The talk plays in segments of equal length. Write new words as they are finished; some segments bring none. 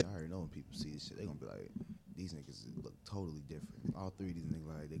see this shit, they gonna be like, these niggas look totally different. All three of these niggas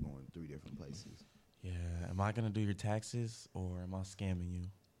like they going 3 different places. Yeah, am I gonna do your taxes or am I scamming you?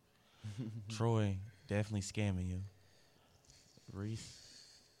 Troy, definitely scamming you. Reese,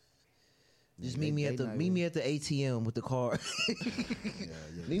 just meet me at the ATM with the card.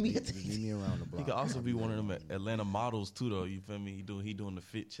 Meet me around the block. he could also be one of them Atlanta models too, though. You feel me? He doing the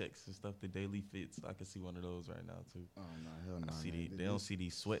fit checks and stuff, the daily fits. I can see one of those right now too. Oh no, hell no. They don't see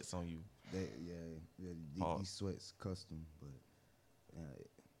these sweats on you. These sweats custom, but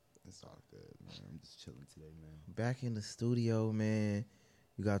it's all good, man. I'm just chilling today, man. Back in the studio, man.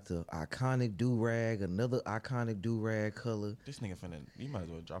 You got the iconic do-rag, another iconic do-rag color. This nigga you might as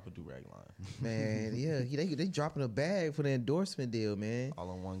well drop a do-rag line. Man, yeah, they dropping a bag for the endorsement deal, man.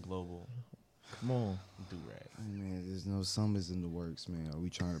 ALLN1 Global. Come on. Do-rag. Man, there's no summers in the works, man. Are we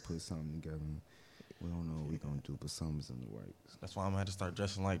trying to put something together? We don't know what we're going to do, but something's in the works. That's why I'm going to have to start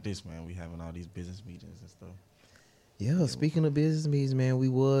dressing like this, man. We having all these business meetings and stuff. Yeah, speaking of business meetings, man, we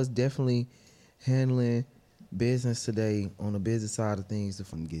was definitely handling business today on the business side of things.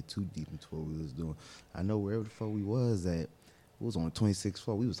 If I can get too deep into what we was doing, I know wherever the fuck we was at, we was on the 26th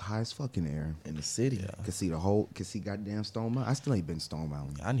floor. We was high as fuck in the air. In the city. Yeah. Could see goddamn Stone Mountain. I still ain't been Stone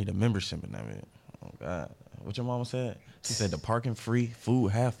Mountain. I need a membership in that, man. Oh, God. What your mama said? She said the parking free, food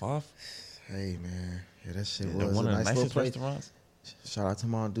half off. Hey, man. Yeah, that shit was one a of the nice nicest little restaurants. Shout out to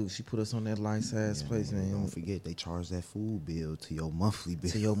Mom Duke. She put us on that nice ass place, man. Don't forget, they charge that food bill to your monthly bill.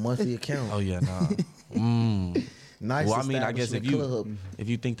 To your monthly account. Oh, yeah, nah. Nice. Well, I mean, I guess if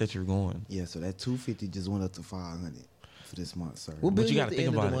you think that you're going. Yeah, so that $250 just went up to $500 for this month, sir. But you got to think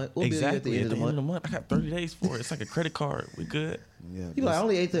about it. Exactly. At the end of the month, I got 30 days for it. It's like a credit card. We good. Yeah. You like, I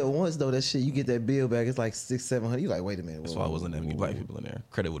only ate that once though. That shit, you get that bill back. It's like $600-700. You like, wait a minute. That's why I wasn't having any black people in there.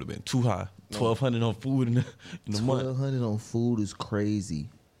 Credit would have been too high. $1,200 on food in the month. $1,200 on food is crazy.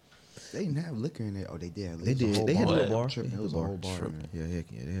 They didn't have liquor in there. Oh, they did. They did. They had a little bar. It was a whole bar. Yeah, heck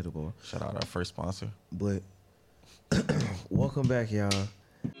yeah, they had a bar. Shout out our first sponsor. But welcome back, y'all.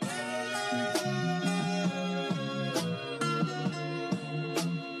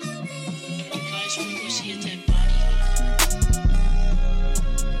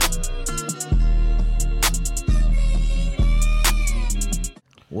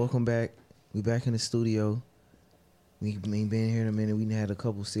 Welcome back. We back in the studio. We ain't been here in a minute. We had a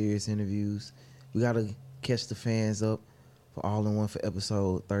couple serious interviews. We got to catch the fans up for ALLN1 for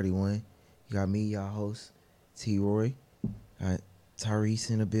episode 31. You got me, y'all host, T-Roy. Got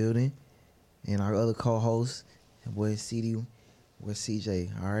Tyrese in the building. And our other co-host, boy CD, with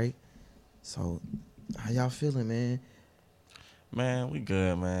CJ, all right? So, how y'all feeling, man? Man, we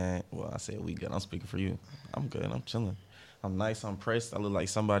good, man. Well, I said we good. I'm speaking for you. I'm good. I'm chilling. I'm nice. I'm pressed. I look like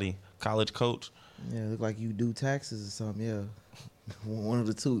somebody, college coach. Yeah, look like you do taxes or something, yeah. One of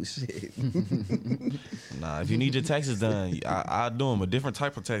the two, shit. Nah, if you need your taxes done, I'll do them. A different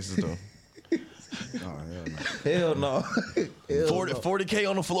type of taxes, though. Oh, hell no. Hell 40K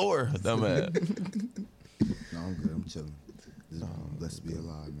on the floor. Dumbass. No, I'm good. I'm chilling. Blessed to be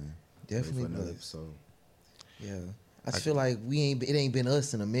alive, man. Definitely. For another episode. Yeah. I just feel like it ain't been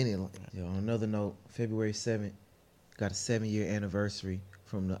us in a minute. On another note, February 7th, got a 7-year anniversary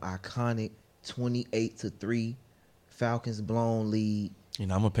from the iconic 28-3 Falcons blown lead. You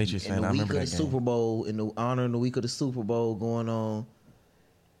know, I'm a Patriots fan. I remember that game. Super Bowl, in the week of the Super Bowl going on.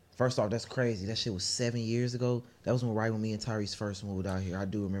 First off, that's crazy. That shit was 7 years ago. That was right when me and Tyrese first moved out here. I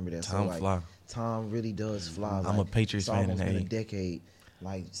do remember that. Time fly. Time really does fly. I'm a Patriots fan. It's almost been a decade,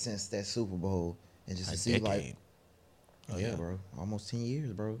 since that Super Bowl, and just to see decade. Oh yeah, bro. Almost 10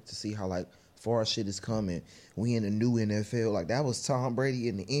 years, bro. To see how far shit is coming. We in the new NFL. That was Tom Brady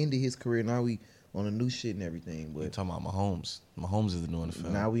in the end of his career. Now we on the new shit and everything. But you're talking about Mahomes. Mahomes is the new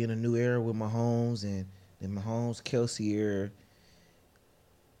NFL. Now we in a new era with Mahomes and then Mahomes, Kelsey era.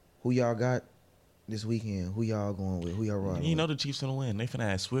 Who y'all got this weekend? Who y'all going with? Who y'all riding You know the Chiefs gonna win. They finna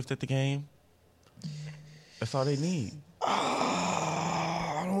have Swift at the game. That's all they need.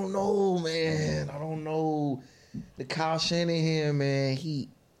 I don't know, man. I don't know. The Kyle Shanahan, man, he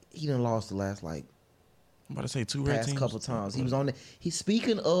done lost the last I'm about to say past couple times. He was on He's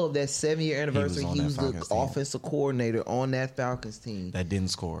speaking of that 7-year anniversary. He was the offensive coordinator on that Falcons team. That didn't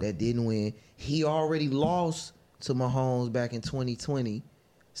score. That didn't win. He already lost to Mahomes back in 2020.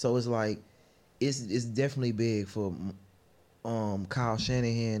 So it's definitely big for Kyle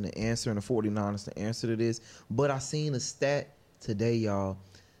Shanahan to answer and the 49ers to answer to this. But I seen a stat today, y'all.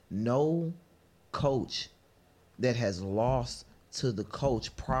 No coach that has lost to the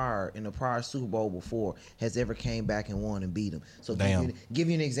coach in the prior Super Bowl before has ever came back and won and beat him. So give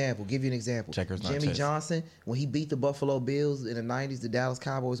you an example. Checkers, not Jimmy chess. Johnson, when he beat the Buffalo Bills in the 90s, the Dallas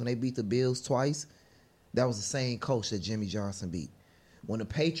Cowboys, when they beat the Bills twice, that was the same coach that Jimmy Johnson beat. When the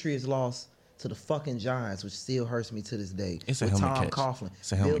Patriots lost to the fucking Giants, which still hurts me to this day, It's a with helmet Tom catch. Coughlin.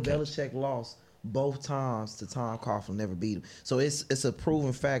 It's a Bill helmet catch. Belichick lost both times to Tom Coughlin, never beat him. So it's a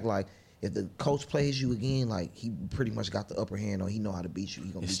proven fact, like, if the coach plays you again, like, he pretty much got the upper hand on. He know how to beat you. He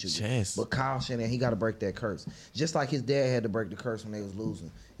gonna beat you again. Chess. But Kyle Shanahan, he got to break that curse. Just like his dad had to break the curse when they was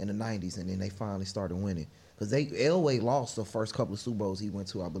losing in the 90s, and then they finally started winning. Because Elway lost the first couple of Super Bowls he went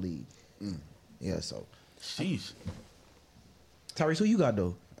to, I believe. Yeah, so. Sheesh. Tyrese, who you got,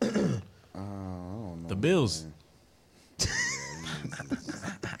 though? I don't know. The Bills. Man.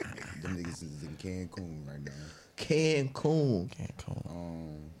 Them niggas is in Cancun right now. Cancun.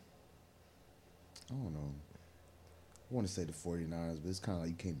 I don't know. I want to say the 49ers, but it's kind of like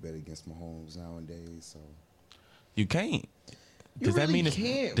you can't bet against Mahomes nowadays. So You can't. You Does that really mean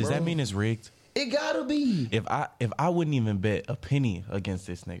can't, does that bro. mean it's rigged? It gotta be. If I wouldn't even bet a penny against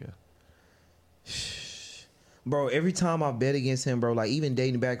this nigga. Bro, every time I bet against him, bro, like even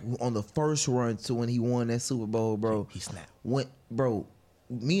dating back on the first run to when he won that Super Bowl, bro. He snapped. Bro,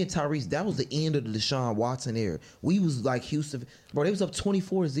 me and Tyrese, that was the end of the Deshaun Watson era. We was like Houston. Bro, they was up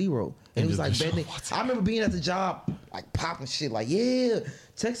 24-0. And it was like betting. I remember being at the job, like popping shit, like, yeah,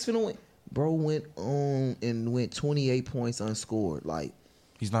 Texas finna win. Bro went on and went 28 points unscored. Like,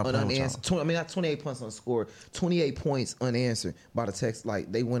 He's not playing with y'all. not 28 points unscored. 28 points unanswered by the Texas.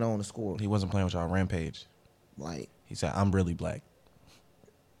 Like, they went on to score. He wasn't playing with y'all. Rampage. Like, He said, I'm really black.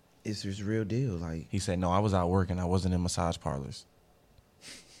 it's just real deal. Like, He said, no, I was out working. I wasn't in massage parlors.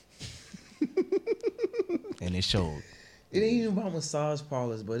 And it showed. it ain't even about massage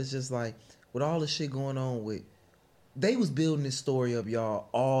parlors, but it's just like, with all the shit going on with, they was building this story up, y'all,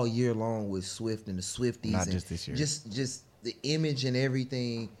 all year long with Swift and the Swifties. Not and just this year. Just the image and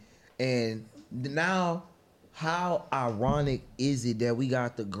everything. And now, how ironic is it that we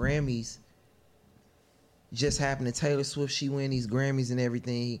got the Grammys just happening? Taylor Swift, she win these Grammys and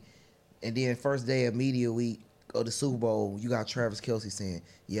everything. And then first day of media week of the Super Bowl, you got Travis Kelce saying,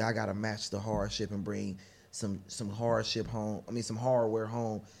 yeah, I got to match the hardship and bring some hardship home. I mean, some hardware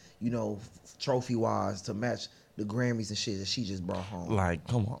home, you know, trophy-wise to match the Grammys and shit that she just brought home. Like,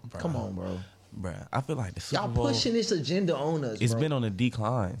 come on, bro. Come on, bro. Bruh, I feel like the Super Y'all Bowl, pushing this agenda on us, it's bro. been on a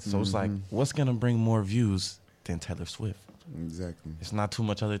decline. So it's like, what's going to bring more views than Taylor Swift? exactly. It's not too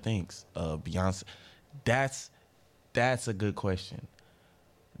much other things. Beyonce, that's a good question.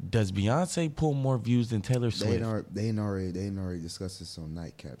 Does Beyonce pull more views than Taylor Swift? They ain't already discussed this on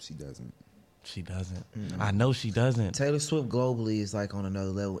Nightcap. She doesn't. She doesn't. I know she doesn't. Taylor Swift globally is like on another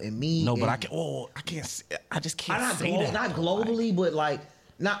level, and me. No, but and, I can't. Oh, I can't. I just can't not say that. Not globally, but like,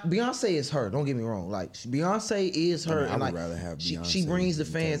 not Beyonce is her. Don't get me wrong. Like, Beyonce is her. I would and like, rather have she Beyonce brings the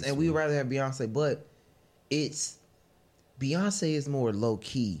than fans, Taylor and we would Swift. rather have Beyonce. But it's Beyonce is more low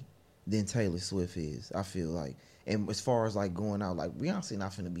key than Taylor Swift is. I feel like. And as far as like going out, like Beyonce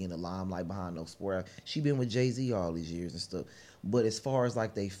not finna be in the limelight behind no sport. She been with Jay-Z all these years and stuff. But as far as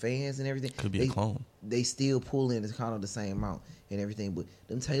like they fans and everything, Could be a clone. They still pull in kind of the same amount and everything. But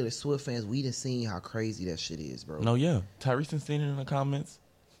them Taylor Swift fans, we done seen how crazy that shit is, bro. No, yeah. Tyrese seen it in the comments.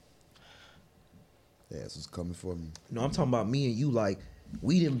 That's what's coming for me. No, I'm talking about me and you. Like,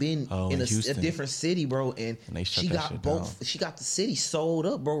 we done been in a Houston. different city, bro, and they shut she that got shit both. down. She got the city sold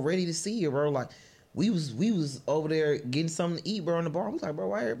up, bro, ready to see her, bro. Like, we was over there getting something to eat, bro, in the bar. We was like, bro,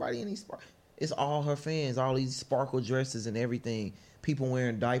 why everybody in these? It's all her fans, all these sparkle dresses and everything. People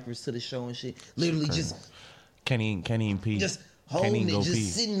wearing diapers to the show and shit. Literally just Can't even pee. just Can't holding even it, go just pee.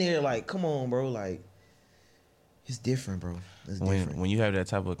 sitting there, like, come on, bro, like, it's different, bro. It's different. When you have that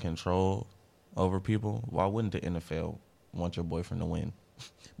type of control over people, why wouldn't the NFL want your boyfriend to win?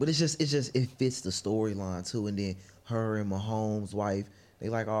 But it fits the storyline too. And then her and Mahomes' wife, they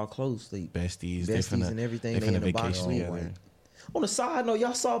like all close. They Besties and everything. They They finna in the box vacation suite. together. On the side note,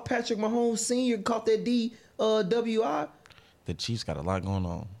 y'all saw Patrick Mahomes Sr. caught that DWI. The Chiefs got a lot going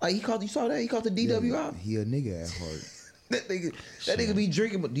on. Like you saw that? He caught the DWI. Yeah, he a nigga at heart. That nigga be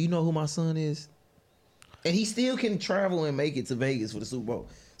drinking. But do you know who my son is? And he still can travel and make it to Vegas for the Super Bowl.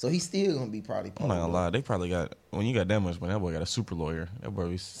 So he's still gonna be probably. I'm not gonna lie. They probably got, when you got that much money, that boy got a super lawyer. That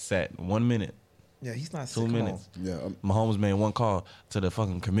boy sat 1 minute. Yeah, he's not 2 minutes. Yeah, Mahomes made one call to the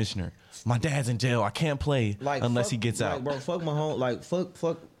fucking commissioner. My dad's in jail. I can't play unless he gets out. Bro, fuck Mahomes. Like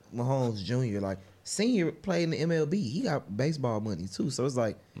fuck Mahomes Jr. Like Senior played in the MLB. He got baseball money too. So it's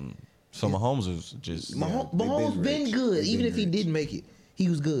like So Mahomes was just Mahomes been good. Even if he didn't make it, he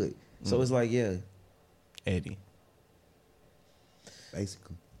was good. So it's like, yeah. Eddie.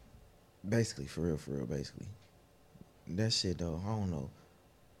 Basically, for real, basically. That shit though, I don't know.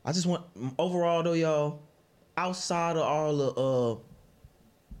 I just want overall though, y'all. Outside of all the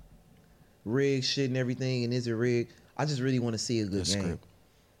rig shit and everything, and is it rigged? I just really want to see a good game. Script.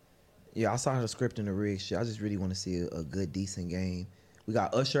 Yeah, outside of the script and the rig shit, I just really want to see a good, decent game. We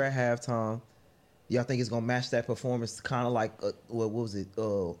got Usher at halftime. Y'all think it's gonna match that performance? Kind of like what was it?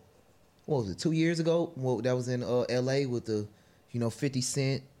 2 years ago? Well, that was in L.A. with the 50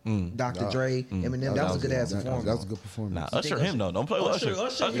 Cent, Dr. Dre, Eminem. That was a good ass performance. That was a good performance. Nah, Usher him though. Don't play with Usher.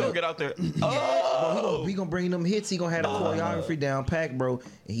 Usher gonna get out there. Oh, he gonna bring them hits. He gonna have the choreography down packed, bro.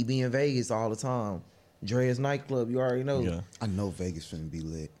 And he be in Vegas all the time. Dre's nightclub, you already know. Yeah. I know Vegas finna be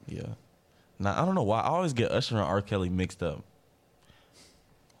lit. Yeah. Now I don't know why I always get Usher and R. Kelly mixed up.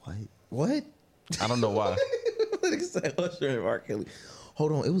 What? I don't know why. Nigga said Usher and R. Kelly.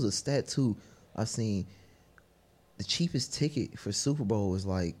 Hold on, it was a stat too. I seen the cheapest ticket for Super Bowl was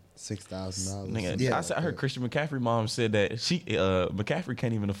like $6,000. Nigga, Yeah. I heard Christian McCaffrey mom said that McCaffrey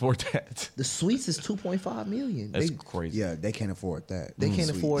can't even afford that. the suites is $2.5 million. That's crazy. Yeah, they can't afford that. They can't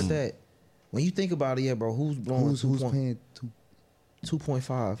afford that. When you think about it, yeah, bro, who's blowing Who's paying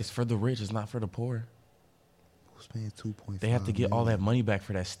 2.5? It's for the rich. It's not for the poor. Who's paying 2.5? They have to get all that money back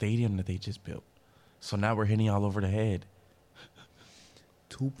for that stadium that they just built. So now we're hitting all over the head.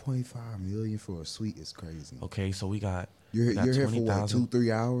 2.5 million for a suite is crazy. Okay, so we got You're here for 20,000. what,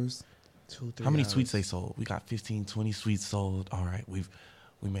 2-3 hours? 2-3 How many hours. suites they sold? We got 15, 20 suites sold. All right, we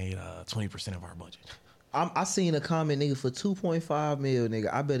made 20% of our budget. I seen a comment, nigga, for 2.5 mil,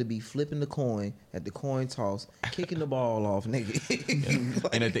 nigga. I better be flipping the coin at the coin toss, kicking the ball off, nigga.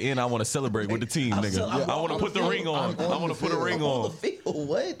 And at the end, I want to celebrate with the team, nigga. I want to put the ring on. I want to put a ring On the on. field,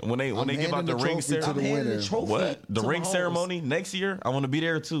 what? When they give out the ring trophy to I'm the handing winner. the trophy what the to ring Mahomes. ceremony next year, I want to be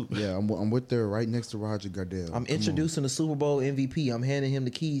there too. Yeah, I'm with there right next to Roger Goodell. I'm Come introducing the Super Bowl MVP. I'm handing him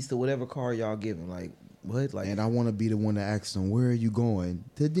the keys to whatever car y'all give him. Like, what? on. Like, And I want to be the one to ask them, where are you going?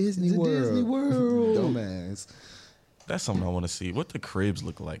 To Disney World. Disney World. Dumbass. That's something I want to see. What the cribs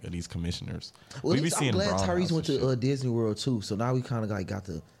look like of these commissioners. well, We at be least I'm seeing glad Brown Tyrese House went and to shit. Disney World too. So now we kind of like got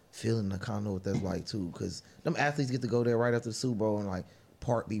the feeling. I kind of know what that's like too. Because them athletes get to go there right after the Super Bowl and like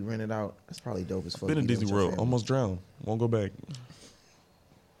park be rented out. That's probably dope as fuck. Been in Be there Disney with your World, family. almost drowned. Won't go back.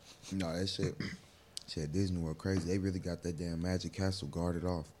 No, that shit, Disney World crazy. They really got that damn Magic Castle guarded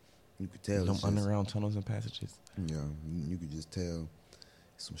off. You could tell. Them it's just- underground tunnels and passages. Yeah, you could just tell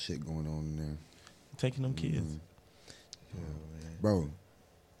some shit going on in there. Taking them kids. Bro,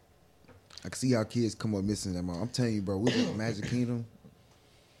 I can see how kids come up missing that mom. I'm telling you, bro, we was at Magic Kingdom.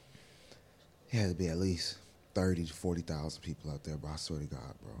 It had to be at least 30 to 40,000 people out there, bro. I swear to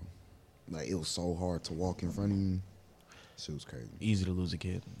God, bro. Like, it was so hard to walk in front of you. Shit was crazy. Easy to lose a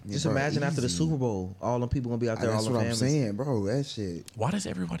kid. Yeah, Just bro, imagine after the easy. Super Bowl, all them people gonna be out there. That's all what the I'm families. saying, bro. That shit. Why does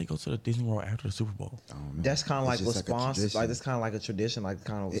everybody go to the Disney World after the Super Bowl? I don't know. That's kind of like It's what's just a sponsored. tradition. Like that's kind of like a tradition. Like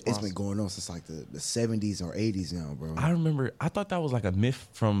kind of. It's been going on since like the 70s or 80s now, bro. I remember. I thought that was like a myth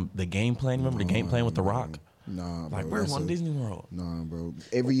from the game plan. Remember the game plan with The Rock? Nah, bro. Like we're that's on a- Disney World. Nah, bro.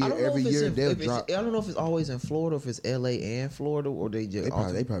 Every I year, don't know every if it's year in- they'll if it's- drop. I don't know if it's always in Florida, if it's LA and Florida, or they just.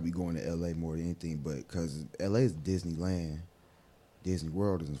 They probably going to LA more than anything, but because LA is Disneyland, Disney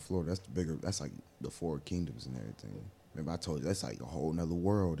World is in Florida. That's the bigger. That's like the Four Kingdoms and everything. Remember I told you that's like a whole nother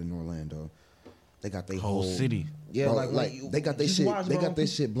world in Orlando. They got their Whole city. Yeah, bro, like like when you- they got their just shit. watch, They bro. got their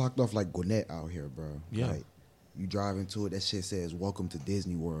shit blocked off like Gwinnett out here, bro. Yeah. Like, you drive into it, that shit says "Welcome to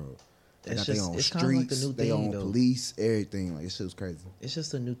Disney World." They That's got their just- own it's kinda like the streets, new they thing, own though. police, everything. Like this shit was crazy. It's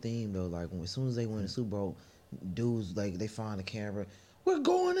just a new theme though. Like as soon as they win the Super Bowl, dudes like they find the camera. We're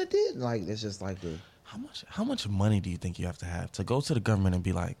going to this. Like it's just like the. How much money do you think you have to go to the government and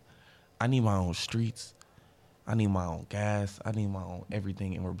be like, I need my own streets, I need my own gas, I need my own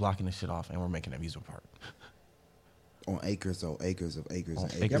everything, and we're blocking this shit off and we're making an amusement park. On acres of acres of acres On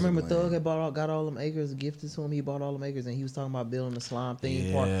and acres acres. Y'all remember of Thug land. had got all them acres gifted to him. He bought all them acres, and he was talking about building the slime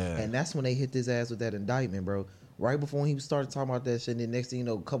theme park. Yeah. And that's when they hit his ass with that indictment, bro. Right before he started talking about that shit, and then next thing you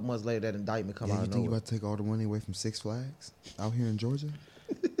know, a couple months later, that indictment come Yeah, out you of think you nowhere. about to take all the money away from Six Flags out here in Georgia?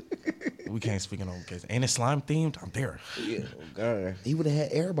 We can't speak in on case. Ain't it slime themed? I'm there. Yeah, oh God. He would have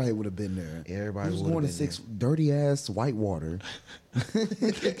had everybody would have been there. Everybody he was would've going to been Six dirty ass Whitewater.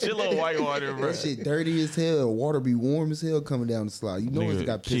 Chill on Whitewater, bro. That shit dirty as hell. Water be warm as hell coming down the slide. You know it's Nigga,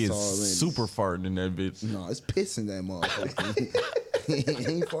 got piss kids all in. super farting in that bitch. No, it's piss in that motherfucker. He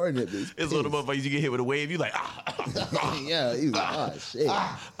ain't farting that bitch. It's one of the motherfuckers you get hit with a wave. You like, ah. Yeah, he was like, ah, shit.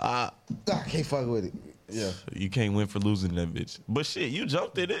 I can't fuck with it. Yeah. You can't win for losing that bitch. But shit, you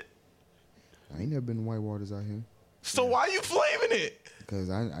jumped in it. I ain't never been to Whitewaters out here. So why you flaming it? Because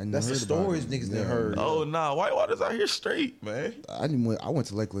I That's the heard stories about it. niggas done heard. Oh nah, Whitewater's out here straight, man. I went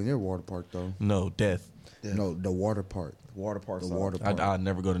to Lake Lanier Water Park though. No, death. No, the water park. Water park. The water park. I'll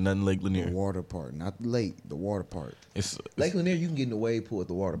never go to nothing Lake Lanier. The water park, not the lake. The water park. It's Lake Lanier, you can get in the wave pool at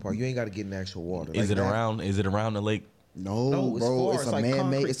the water park. You ain't got to get in the actual water. Is Like it that- around? Is it around the lake? No, it's bro. far. It's It's a like man-made.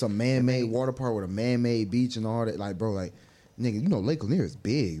 concrete. It's a man-made water park with a man-made beach and all that. Like, bro, like, nigga, you know Lake Lanier is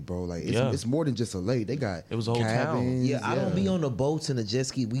big, bro. Like, it's more than just a lake. They got It was a whole town. cabins. Yeah, I don't be on the boats and the jet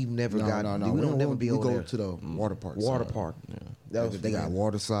ski. We've never got. No. We don't never be we over go there. to the water park. Water side. park. Yeah. That was They got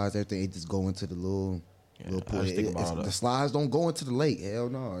water slides. Everything. They just go into the little pool. I just think about The slides don't go into the lake. Hell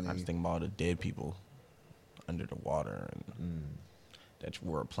no. I just think about all the dead people under the water and that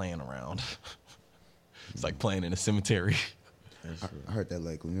we're playing around. It's like playing in a cemetery. I heard that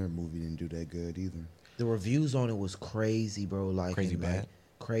Lake Lanier movie didn't do that good either. The reviews on it was crazy, bro. Like Crazy and, bad? like,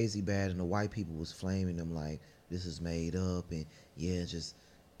 crazy bad, and the white people was flaming them like this is made up, and yeah, just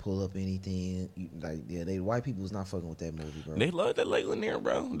pull up anything. The white people was not fucking with that movie, bro. They love that Lake Lanier,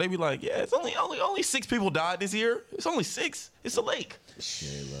 bro. They be like, yeah, it's only 6 people died this year. It's only 6. It's a lake. Yeah,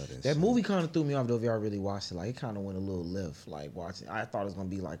 they love that. That shit. movie kind of threw me off though. If y'all really watched it, like it kind of went a little left. Like watching, I thought it was gonna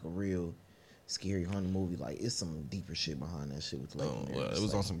be like a real scary hunter movie. Like it's some deeper shit behind that shit with Lake Oh, Lanier. it It's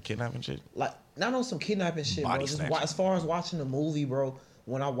was like, on some kidnapping shit. like not on some kidnapping shit, Body bro. Just snatching. as far as watching the movie, bro.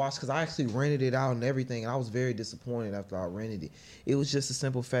 When I watched, because I actually rented it out and everything, and I was very disappointed after I rented it. It was just a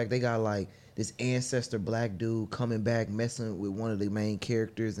simple fact they got like this ancestor black dude coming back, messing with one of the main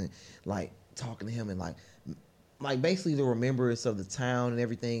characters, and like talking to him, and like basically the remembrance of the town and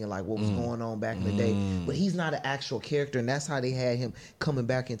everything, and like what was going on back in the day. But he's not an actual character, and that's how they had him coming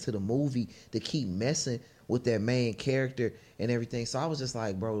back into the movie to keep messing with that main character and everything. So I was just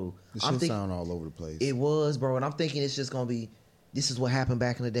like, bro, The I'm shit thinking sound all over the place. it was, bro, and I'm thinking it's just gonna be. This is what happened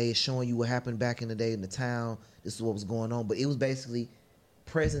back in the day. It's showing you what happened back in the day in the town. This is what was going on. But it was basically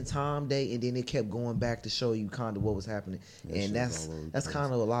present time day, and then it kept going back to show you kind of what was happening. That And shit's that's all over the place.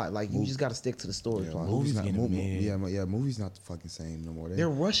 kind of a lot. Like you just got to stick to the story plot. movies not, getting mid. yeah, movies not the fucking same no more. They're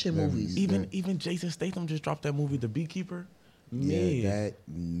Russian movies. Even Jason Statham just dropped that movie, The Beekeeper. Mid. Yeah, that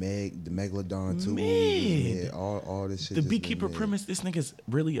the Megalodon 2 Mid. movies, yeah, all this shit. The just Beekeeper been mid. premise. This nigga's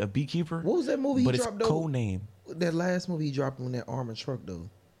really a beekeeper. What was that movie But he it's dropped though? code name. That last movie he dropped on that armored truck though.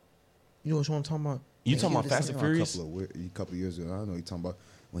 You know what I'm talking about? You Man, talking he about was Fast just- and Furious? A couple years ago, I don't know what you talking about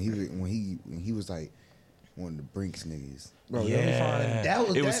when he was like one of the Brinks niggas. Bro, let me find- that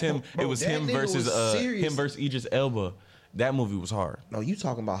was it was that- him. bro, it was that him nigga versus was serious. him versus Idris Elba. That movie was hard. No, you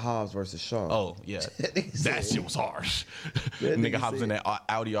talking about Hobbs versus Shaw? Oh yeah, That nigga that said- shit was hard. That Nigga nigga hops in said- that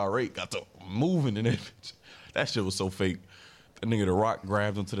Audi R8, got to moving in that bitch. That shit was so fake. That nigga The Rock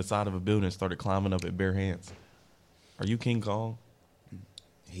grabbed him to the side of a building and started climbing up at bare hands. Are you King Kong?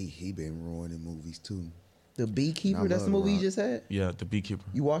 He been ruining movies too. The Beekeeper. I That's the love movie you Rock. just had. Yeah, The Beekeeper.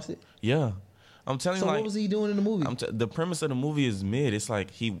 You watched it? Yeah, I'm telling So you, like, what was he doing in the movie? the premise of the movie is mid. It's like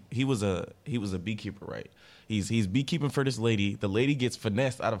he was a beekeeper, right? He's beekeeping for this lady. The lady gets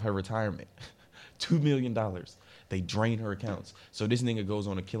finessed out of her retirement, $2 million. They drain her accounts. So this nigga goes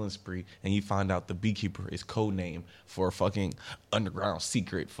on a killing spree, and you find out the beekeeper is code name for a fucking underground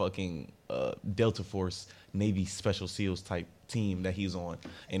secret fucking Delta Force Navy Special SEALs type team that he's on,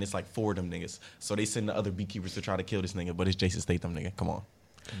 and it's like 4 of them niggas. So they send the other beekeepers to try to kill this nigga, but it's Jason Statham nigga. Come on.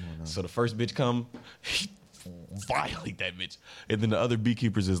 So the first bitch come, he violate that bitch, and then the other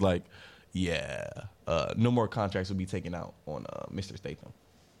beekeepers is like, yeah, no more contracts will be taken out on Mr. Statham.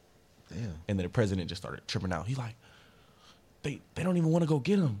 Damn. And then the president just started tripping out. He's like, they don't even want to go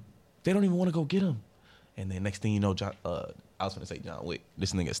get him. They don't even want to go get him. And then next thing you know, I was gonna say John Wick.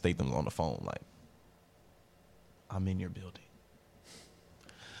 This nigga Statham's on the phone like, I'm in your building.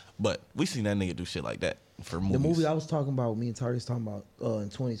 But we seen that nigga do shit like that for movies. The movie I was talking about, me and Tari was talking about in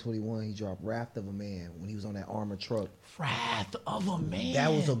 2021, he dropped Wrath of a Man when he was on that armored truck. Wrath of a Man.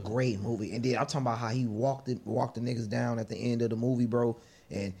 That was a great movie. And then I'm talking about how he walked the niggas down at the end of the movie, bro,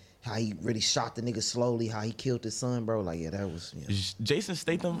 and how he really shot the niggas slowly, how he killed his son, bro. Like, yeah, that was. Yeah. Jason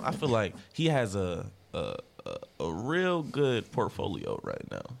Statham, I feel like he has a real good portfolio right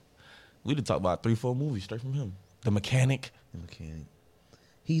now. We did talk about 3-4 movies straight from him. The Mechanic. The Mechanic.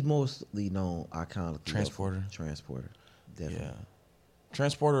 He's mostly known iconically. Transporter. Transporter. Definitely. Yeah.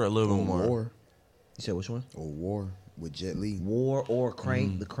 Transporter a little bit more. War You said which one? or War with Jet Li. War or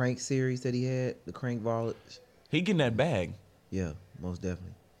Crank, the Crank series that he had, the Crank Volley. He getting that bag. Yeah, most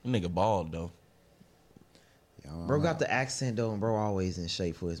definitely. Nigga bald though. Bro got the accent though, and bro always in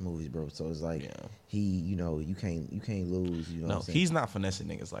shape for his movies, bro. So it's like Yeah. he, you can't lose. You know No, what I'm saying? he's not finessing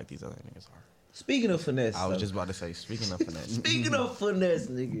niggas like these other niggas are. Speaking of finesse, I was though. just about to say, speaking of finesse. Speaking of finesse,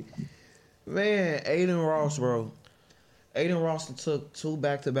 nigga, man, Adin Ross, bro. Adin Ross took 2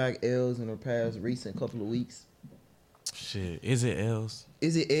 back-to-back L's in the past recent couple of weeks. Shit, is it L's?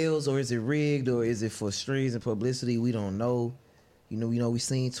 Is it L's or is it rigged or is it for streams and publicity? We don't know. You know, we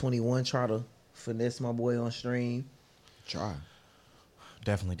seen 21 try to finesse my boy on stream. Try.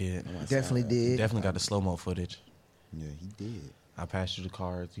 Definitely did. Definitely did. Definitely got the slow-mo footage. Yeah, he did. I passed you the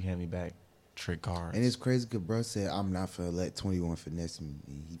cards. You hand me back trick cards. And it's crazy because bro said, I'm not finna let 21 finesse me.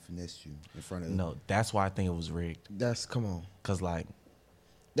 And he finessed you in front of No, that's why I think it was rigged. Come on. Because, like,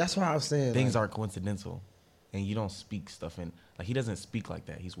 That's why I'm saying. things are coincidental. And you don't speak stuff in. Like, he doesn't speak like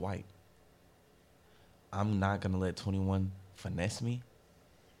that. He's white. I'm not going to let 21 finesse me.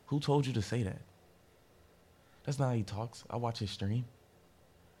 Who told you to say that? That's not how he talks. I watch his stream.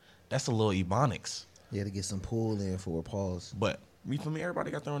 That's a little Ebonics. Yeah, to get some pull in for a pause. But, you feel me?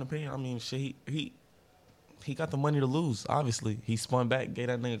 Everybody got their own opinion. I mean, shit, he got the money to lose, obviously. He spun back, gave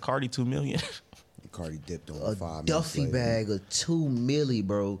that nigga Cardi $2 million. Cardi dipped on A 5 Duffy minutes later. bag of $2 million,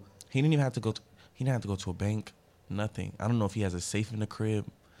 bro. He didn't even have to go to a bank, nothing. I don't know if he has a safe in the crib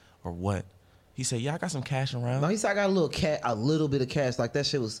or what. He said, yeah, I got some cash around. No, he said I got a little bit of cash. Like that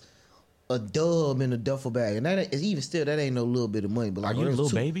shit was a dub in a duffel bag, and that ain't, even still that ain't no little bit of money. But like, Are you a little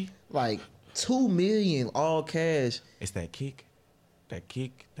baby? Like $2 million all cash. It's that kick,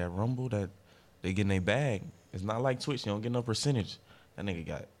 that rumble that they get in their bag. It's not like Twitch. You don't get no percentage. That nigga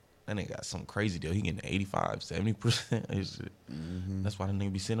got some crazy deal. He getting 85, 70%. That's why the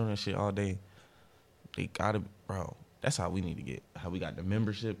nigga be sitting on that shit all day. They gotta, bro. That's how we need to get. How we got the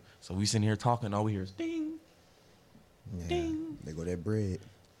membership. So we sitting here talking. All we hear is ding, Yeah. ding, They go that bread.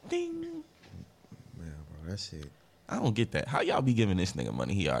 ding. Yeah, bro, that shit. I don't get that. How y'all be giving this nigga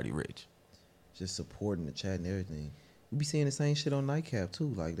money? He already rich. Just supporting the chat and everything. We be seeing the same shit on Nightcap too.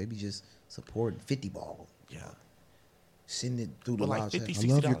 Like they be just supporting 50 ball, Yeah, sending it through the But like live 50, chat. I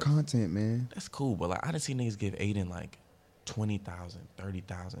love your $60. content, man. that's cool. But like, I done see niggas give Adin like 20,000,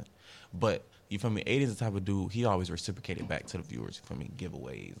 30,000. But you feel me? Aiden's the type of dude, he always reciprocated back to the viewers, you feel me?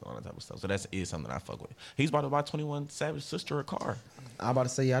 Giveaways, all that type of stuff. So that is something I fuck with. He's about to buy 21 Savage sister a car. I'm about to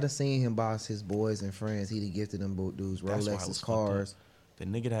say, I done seen him boss his boys and friends. He done gifted them dudes That's why I was Rolexes, fucked cars. up. The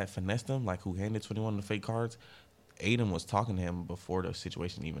nigga that finessed him, like who handed 21 the fake cards, Adin was talking to him before the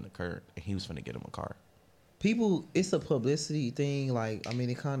situation even occurred, and he was finna get him a car. People, it's a publicity thing. Like, I mean,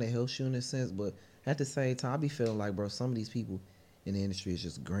 it kind of helps you in a sense, but at the same time, I be feeling like, bro, some of these people in the industry is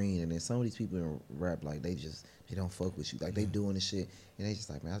just green, and then some of these people in rap, like, they don't fuck with you. Like, they doing this shit, and they just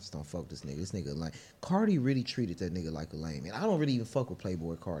like, man, I just don't fuck with this nigga. This nigga, like, Cardi really treated that nigga like a lame. And I don't really even fuck with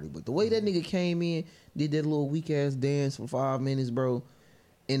Playboy Cardi, but the way that nigga came in, did that little weak-ass dance for 5 minutes, bro,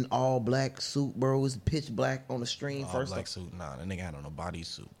 in all black suit, bro. It was pitch black on the stream All first. black suit, nah, that nigga had on a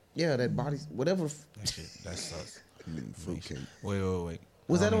bodysuit. Yeah, that body, whatever. That shit, that sucks. Fruitcake. Wait.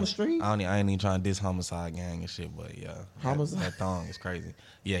 Was I that don't on the stream? I ain't even trying to diss Homicide Gang and shit, but yeah. Homicide? That thong is crazy.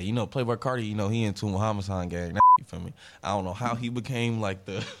 Yeah, you know, Playboy Cardi, you know, he into Homicide Gang. You feel me? I don't know how he became like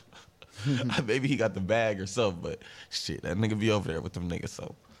the... Maybe he got the bag or something, but shit, that nigga be over there with them niggas,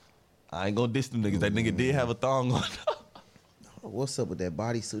 so... I ain't gonna diss them niggas. That nigga did have a thong on. What's up with that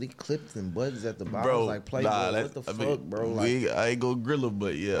bodysuit? He clipped them buttons at the bottom. Bro, Like Playboy, what the fuck, bro? Like, I ain't gonna grill him,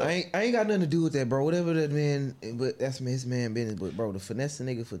 but yeah. I ain't got nothing to do with that, bro. Whatever that man, but that's his man business. But bro, the finesse a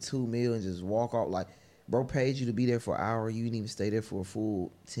nigga for $2 million and just walk off like, bro, paid you to be there for an hour. You didn't even stay there for a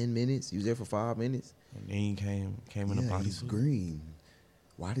full 10 minutes. You was there for 5 minutes. And then he came in a He's bodysuit. green.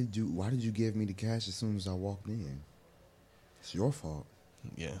 Why did you give me the cash as soon as I walked in? It's your fault.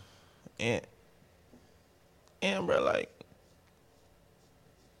 Yeah. And bro, like,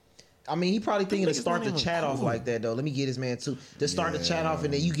 I mean, he probably thinking to niggas start not the even chat off cool. like that, though. Let me get his man, too. To start the chat Yeah. off,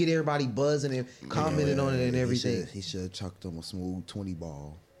 and then you get everybody buzzing and commenting on it and everything. He should have chucked him a smooth 20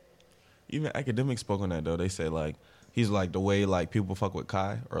 ball. even academics spoke on that though. They say like he's like the way like people fuck with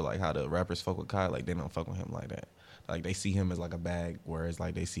Kai, or like how the rappers fuck with Kai, like they don't fuck with him like that. Like they see him as like a bag, whereas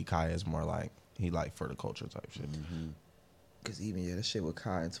like they see Kai as more like he like for the culture type shit. Cause even that shit with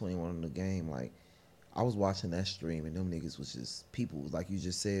Kai and 21 in the game, like I was watching that stream and them niggas was just people, like you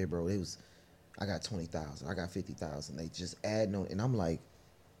just said, bro. They was, I got 20,000, I got 50,000. They just adding on, and I'm like,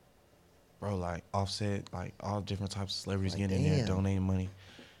 Bro, like Offset, like all different types of celebrities Like, getting in there damn. donating money.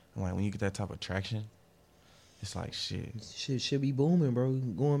 I'm like, when you get that type of traction, it's like shit. shit should be booming, bro.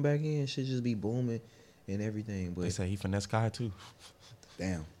 Going back in, shit just be booming and everything. But They say he finessed Kai too.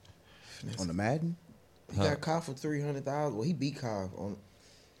 Damn. On the Madden? he got Kai for 300,000. Well, he beat Kai on.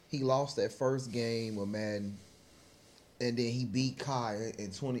 He lost that first game with Madden, and then he beat Kai in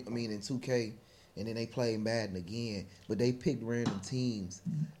 2K, and then they played Madden again. But they picked random teams,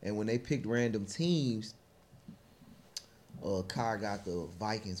 and when they picked random teams, Kai got the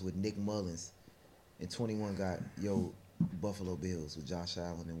Vikings with Nick Mullins, and 21 got Buffalo Bills with Josh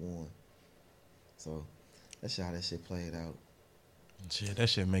Allen and won. So that's how that shit played out. Shit, that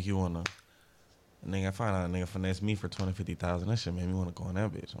shit make you wanna. A nigga find out a nigga finesse me for 20,000-50,000. That shit made me wanna go on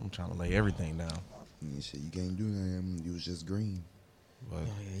that bitch. I'm trying to lay everything down. Shit, you can't do nothing. You was just green. But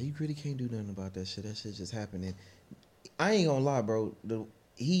Oh yeah, you really can't do nothing about that shit. That shit just happening. I ain't gonna lie, bro.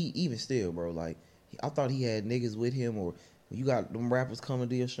 He even still, bro. Like I thought he had niggas with him, or you got them rappers coming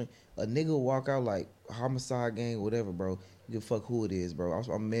to your stream. A nigga will walk out like homicide gang, whatever, bro. You give a fuck who it is, bro.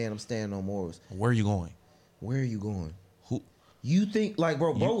 I'm standing on morals. where are you going? Where are you going? Who? You think like,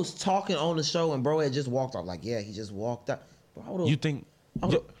 bro was talking on the show and bro had just walked off. Like, yeah, he just walked out. Bro, You think?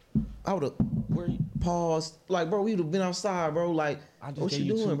 I would have Where you? paused. Like, bro, we would have been outside, bro. Like, what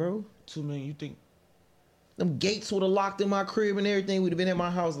you doing, bro? 2 million. You think? Them gates would have locked in my crib and everything. We'd have been at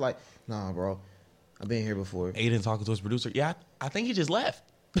my house. Like, nah, bro. I've been here before. Adin talking to his producer. Yeah, I think he just left.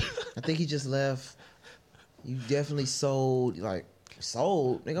 I think he just left. You definitely sold. Like,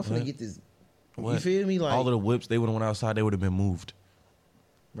 sold. Nigga, I'm finna get this. What? You feel me? Like, all of the whips, they would have went outside. They would have been moved.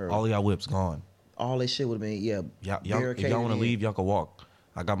 bro, All of y'all whips gone. all that shit would have been, yeah. Y'all if y'all want to leave, y'all can walk.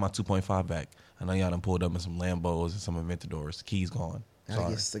 I got my 2.5 back. I know y'all done pulled up in some Lambos and some Aventadors. Keys gone.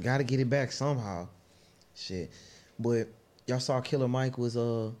 Sorry. Gotta get it back somehow. Shit. But y'all saw Killer Mike was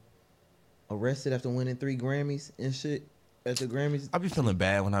arrested after winning 3 Grammys and shit at the Grammys. I be feeling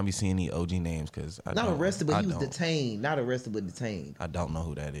bad when I be seeing these OG names because Not arrested, but he was detained. Not arrested, but detained. I don't know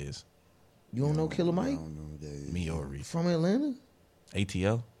who that is. You don't know Killer I Mike? don't know who that is. Me or Reese. From Atlanta?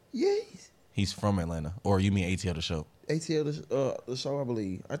 ATL? Yes. He's from Atlanta. Or you mean ATL the show? ATL, the show, I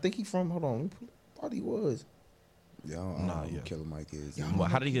believe. I think he from, hold on. I thought he was. Yeah, I don't know who Killer Mike is. Well,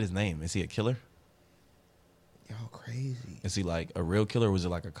 how did he get his name? Is he a killer? Y'all crazy. Is he like a real killer or was it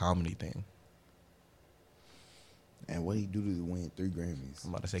like a comedy thing? And what he do to win 3 Grammys?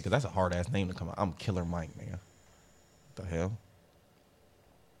 I'm about to say, because that's a hard ass name to come out. I'm Killer Mike, nigga. What the hell?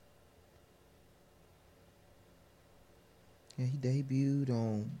 Yeah, he debuted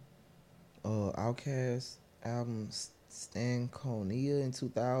on Outkast album Stankonia in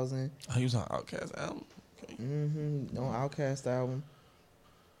 2000. Oh, he was on Outkast album? Okay. On Outkast album.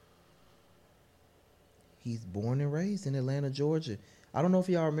 He's born and raised in Atlanta, Georgia. I don't know if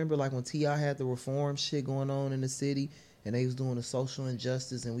y'all remember, like, when T.I. had the reform shit going on in the city, and they was doing the social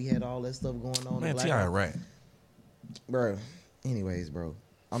injustice, and we had all that stuff going on. Man, T.I. right. Bro, anyways, bro.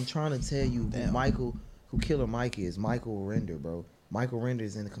 I'm trying to tell you who Killer Mike is. Michael Render, bro. Michael Render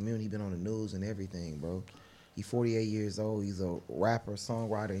is in the community. He been on the news and everything, bro. He's 48 years old. He's a rapper,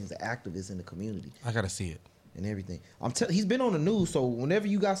 songwriter. He's an activist in the community. I got to see it. And everything. He's been on the news, so whenever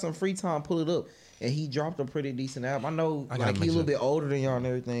you got some free time, pull it up. And he dropped a pretty decent album. I know, like, he's a little bit older than y'all and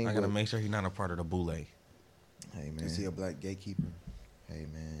everything. I got to make sure he's not a part of the boule. Hey, man. Is he a black gatekeeper? Hey,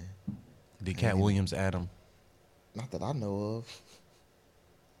 man. Did Cat Williams add him? Not that I know of.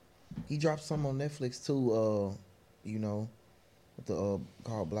 He dropped some on Netflix too. You know, with the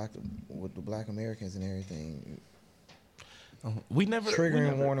with the Black Americans and everything. We never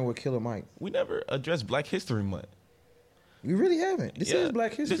warning with Killer Mike. We never addressed Black History Month. We really haven't. This is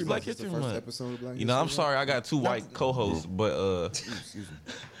Black History. This is Black History Month. Episode of Black you know, I'm sorry, I got 2 white co-hosts, but Excuse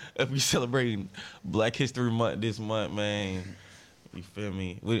me. if we celebrating Black History Month this month, man, you feel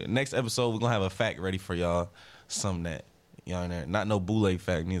me? Next episode, we're gonna have a fact ready for y'all. Some that y'all in there, not no boule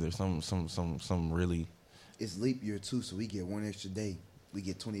fact neither. Some really. It's leap year too, so we get 1 extra day. We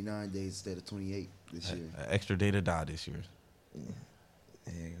get 29 days instead of 28 this year. An extra day to die this year.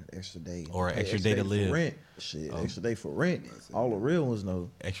 Yeah, extra day. Or an extra day to live. For rent. Shit, extra day for rent. All the real ones know.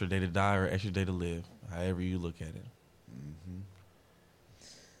 Extra day to die or extra day to live. However you look at it.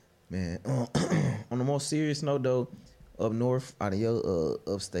 Man, on the most serious note though, up north, out of your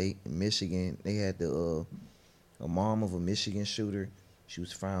upstate, Michigan, they had a mom of a Michigan shooter. She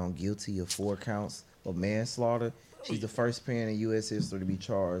was found guilty of 4 counts of manslaughter. She's the first parent in U.S. history to be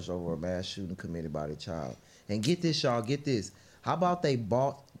charged over a mass shooting committed by the child. And get this, y'all, get this. How about they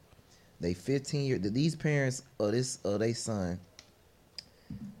bought they 15-year, these parents of they son,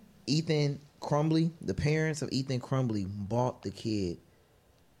 Ethan Crumbly, the parents of Ethan Crumbly bought the kid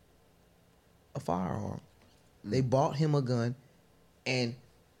a firearm. They bought him a gun and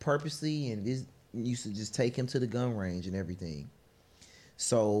purposely and used to just take him to the gun range and everything.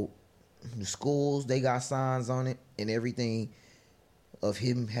 So the schools, they got signs on it and everything of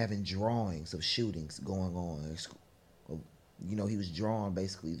him having drawings of shootings going on. You know, he was drawing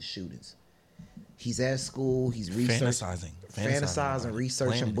basically the shootings. He's at school. He's fantasizing,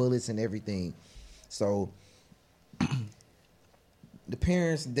 researching bullets and everything. So the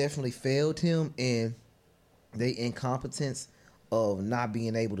parents definitely failed him, and they incompetence of not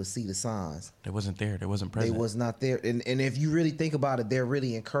being able to see the signs. They wasn't there. They wasn't present. They was not there. And if you really think about it, they're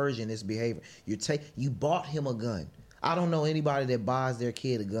really encouraging this behavior. You bought him a gun. I don't know anybody that buys their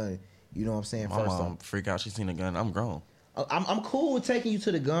kid a gun. You know what I'm saying? My mom freak out. She seen a gun. I'm grown. I'm cool with taking you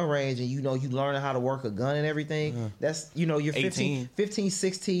to the gun range and you learning how to work a gun and everything. Yeah. That's, you're 15,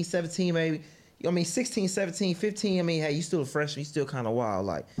 16, 17 maybe. 16, 17, 15. Hey, you still a freshman. You still kind of wild.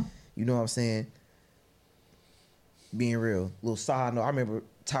 Like, you know what I'm saying? Being real. Little side note. I remember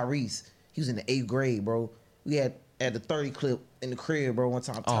Tyrese. He was in the 8th grade, bro. We had the 30 clip in the crib, bro, one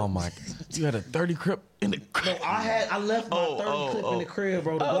time. Oh, my God. You had a 30 clip in the crib? No, I left my 30 clip in the crib,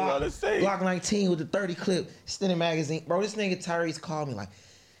 bro. The Glock 19 with the 30 clip. Extended magazine. Bro, this nigga Tyrese called me like,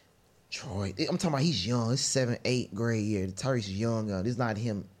 Troy, I'm talking about he's young. It's 7th, 8th grade year. Tyrese is young. This is not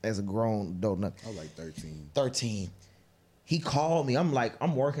him as a grown adult. Nothing. I was like 13. 13. He called me. I'm like,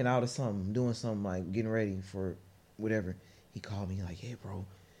 I'm working out or something, doing something, like getting ready for whatever. He called me like, hey, bro.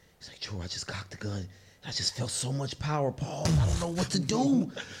 He's like, Troy, I just cocked the gun. I just felt so much power, Paul. I don't know what to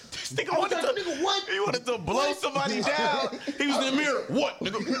do. This nigga what? He wanted to blow somebody down. He was in the mirror. What,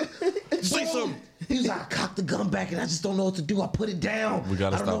 nigga? Say something. He was like, I cocked the gun back and I just don't know what to do. I put it down. We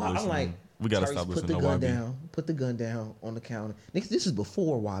gotta stop listening. I'm like, we gotta stop listening to YB. Put the gun down on the counter. Nigga, this is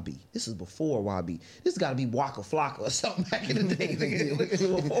before YB. This got to be Waka Flocka or something back in the day.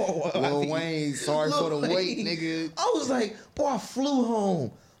 Nigga. Lil Wayne, sorry for the wait, nigga. I was like, boy, I flew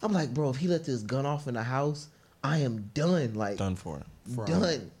home. I'm like, bro, if he let this gun off in the house, I am done. Like, done for it.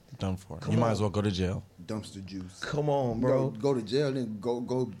 Done for it. You might as well go to jail. Dumpster juice. Come on, bro. Go to jail, then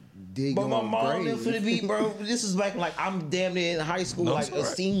go dig. But my mom didn't finna be, bro. This is back like I'm damn near in high school, like a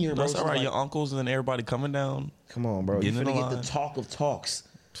senior, bro. That's all right. Like, your uncles and then everybody coming down. Come on, bro. You finna get the talk of talks.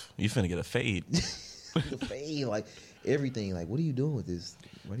 You finna get a fade. The fade, like everything. Like, what are you doing with this?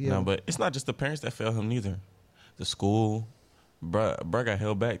 No, but it's not just the parents that fail him neither. The school. Bruh got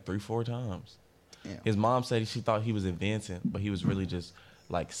held back 3-4 times. Damn. His mom said she thought he was advancing, but he was really just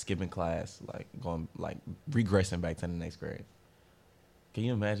like skipping class, like going like regressing back to the next grade. Can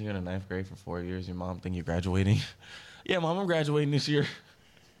you imagine you're in the 9th grade for 4 years? Your mom think you're graduating. Yeah, mom, I'm graduating this year.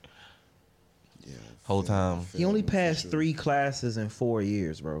 Yeah. Whole time. He only passed 3 classes in 4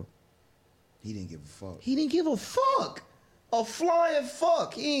 years, bro. He didn't give a fuck. He didn't give a fuck. A flying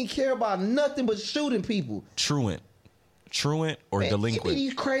fuck. He didn't care about nothing but shooting people. Truant or delinquent.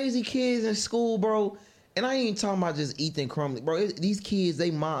 These crazy kids in school, bro. And I ain't talking about just Ethan Crumbly, bro. These kids,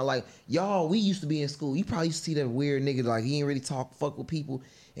 they mind like y'all. We used to be in school. You probably used to see that weird nigga like he ain't really fuck with people,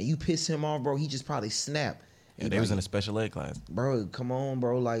 and you piss him off, bro. He just probably snap. Yeah, they was in a special ed class, bro. Come on,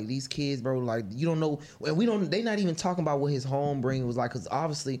 bro. Like these kids, bro. Like you don't know. And we don't. They not even talking about what his home bringing was like, because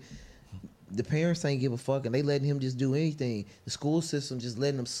obviously the parents ain't give a fuck, and they letting him just do anything. The school system just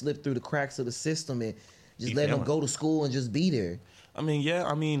letting him slip through the cracks of the system and just letting him go to school and just be there. I mean,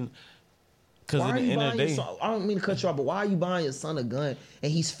 because in the end of the day, I don't mean to cut you off, but why are you buying your son a gun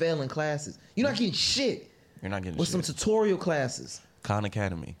and he's failing classes? You're not getting shit. You're not getting with shit. Some tutorial classes. Khan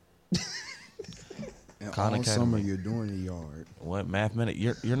Academy. And Khan all Academy. Summer you're doing the yard. What mathematics?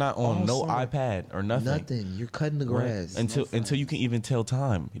 You're not on all no summer. iPad or nothing. Nothing. You're cutting the grass until you can even tell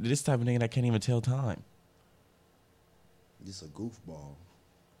time. This type of nigga that can't even tell time. Just a goofball.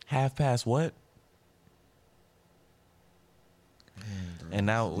 Half past what? And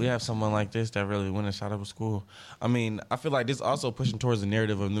now we have someone like this that really went and shot up a school. I mean, I feel like this also pushing towards the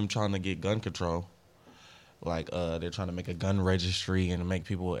narrative of them trying to get gun control. Like they're trying to make a gun registry and make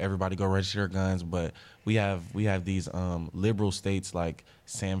everybody go register their guns. But we have these liberal states like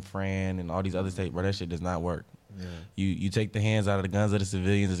San Fran and all these other states where that shit does not work. Yeah. You take the hands out of the guns of the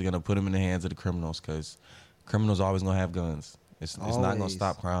civilians, it's gonna put them in the hands of the criminals, because criminals always gonna have guns. It's not gonna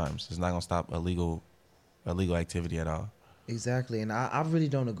stop crimes. It's not gonna stop illegal activity at all. Exactly, and I really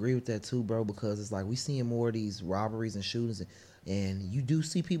don't agree with that too, bro, because it's like we seeing more of these robberies and shootings, and you do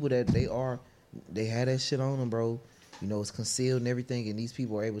see people that they had that shit on them, bro. You know, it's concealed and everything, and these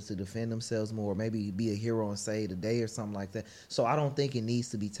people are able to defend themselves more, maybe be a hero and save the day or something like that. So I don't think it needs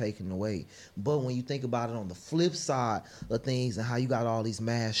to be taken away. But when you think about it on the flip side of things and how you got all these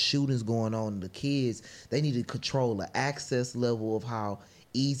mass shootings going on, the kids, they need to control the access level of how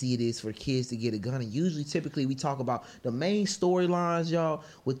easy it is for kids to get a gun. And usually, typically, we talk about the main storylines, y'all,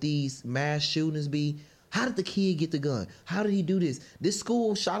 with these mass shootings be, how did the kid get the gun? How did he do this? This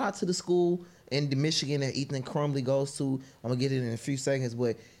school, shout out to the school in Michigan that Ethan Crumbly goes to. I'm going to get it in a few seconds,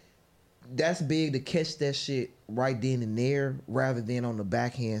 but that's big to catch that shit right then and there rather than on the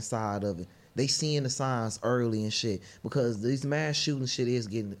backhand side of it. They seeing the signs early and shit, because this mass shooting shit is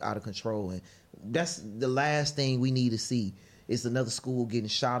getting out of control, and that's the last thing we need to see. It's another school getting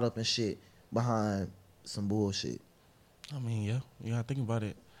shot up and shit behind some bullshit. I mean, yeah, you gotta think about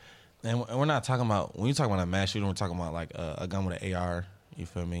it. And we're not talking about, when you talk about a mass shooting, we're talking about like a gun with an AR, you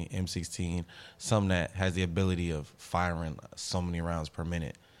feel me, M16, something that has the ability of firing so many rounds per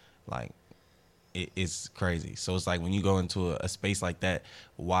minute. Like, it's crazy. So it's like when you go into a space like that,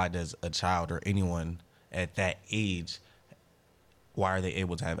 why does a child or anyone at that age, why are they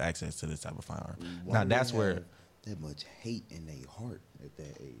able to have access to this type of firearm? Now, that's where that much hate in their heart at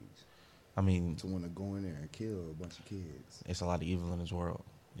that age. I mean, to want to go in there and kill a bunch of kids. It's a lot of evil in this world.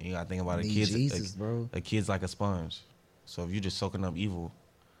 You gotta think about it. Jesus, bro. A kid's like a sponge. So if you're just soaking up evil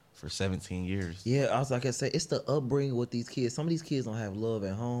for 17 years. Yeah, I was like I said, it's the upbringing with these kids. Some of these kids don't have love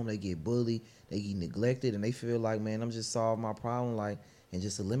at home. They get bullied. They get neglected, and they feel like, man, I'm just solving my problem, like, and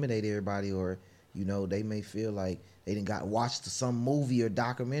just eliminate everybody. Or, you know, they may feel like they didn't got watched some movie or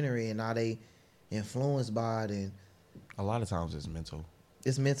documentary, and now they influenced by it. And a lot of times it's mental.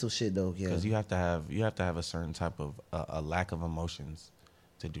 It's mental shit though, yeah. Because you have to have a certain type of a lack of emotions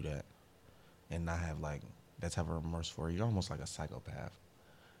to do that, and not have like that type of remorse for it. You're almost like a psychopath.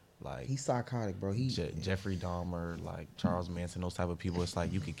 Like, he's psychotic, bro. Jeffrey Dahmer, like Charles Manson, those type of people. It's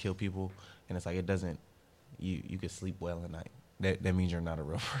like you could kill people, and it's like it doesn't. You could sleep well at night. That means you're not a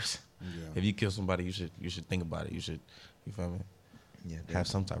real person. Yeah. If you kill somebody, you should think about it. You feel me? Yeah. Have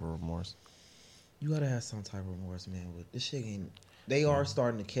some type of remorse. You gotta have some type of remorse, man. But this shit ain't. They are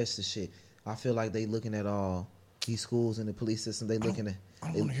starting to catch the shit. I feel like they looking at all these schools and the police system. They looking at. I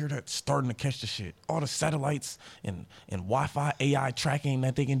don't want to hear that starting to catch the shit. All the satellites and Wi-Fi AI tracking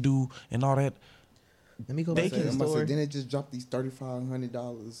that they can do and all that. Let me go back to the story. Then they just dropped these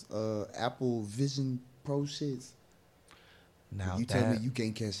 $3,500 Apple Vision Pro shits. Now you tell me you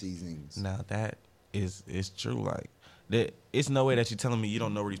can't catch these things. Now that is true. Like that, it's no way that you're telling me you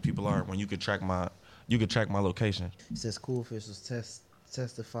don't know where these people are when you could track my location. It says school officials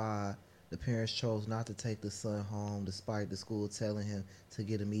testify the parents chose not to take the son home despite the school telling him to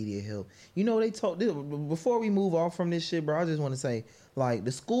get immediate help. You know, they told, before we move off from this shit, bro, I just want to say, like,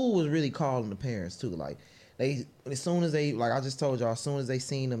 the school was really calling the parents too. Like, they, as soon as they, like I just told y'all, as soon as they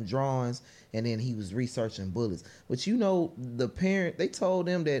seen them drawings, and then he was researching bullets. But you know, the parent, they told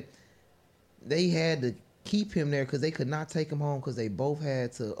them that they had to keep him there because they could not take him home because they both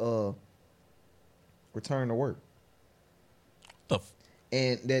had to return to work.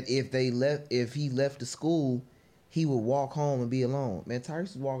 And that if he left the school, he would walk home and be alone. Man, Tyrese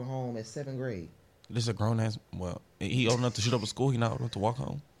was walking home at 7th grade. This is a grown ass. Well, he old enough to shoot up a school. He not old enough to walk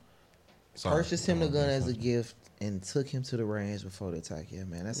home. Purchased him the gun as a gift and took him to the range before the attack. Yeah,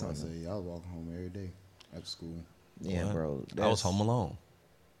 man, that's what I say. Y'all walk home every day after school. Yeah, bro. I was home alone.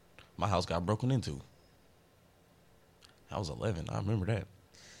 My house got broken into. I was 11. I remember that.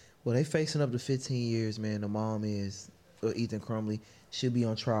 Well, they facing up to 15 years, man. The mom is Ethan Crumbly. Should be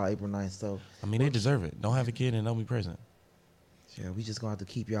on trial April 9th. So I mean, they deserve it. Don't have a kid and don't be present. Yeah, we just gonna have to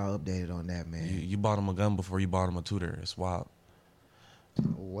keep y'all updated on that, man. You bought him a gun before you bought him a tutor. It's wild.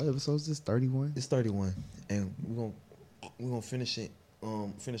 What episode is this? 31. It's 31, and we're gonna finish it.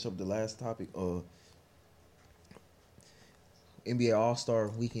 Finish up the last topic. NBA All-Star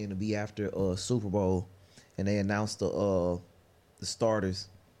Weekend to be after Super Bowl, and they announced the starters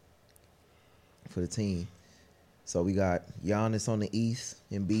for the team. So we got Giannis on the East,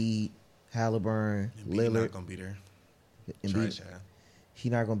 Embiid, Halliburton, Lillard. Not gonna be there. Embiid, he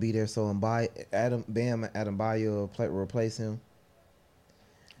not gonna be there. So Bam Adebayo will replace him.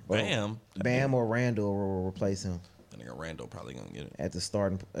 Bam or Randall will replace him. I think Randall probably gonna get it at the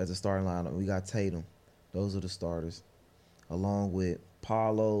starting lineup. We got Tatum. Those are the starters, along with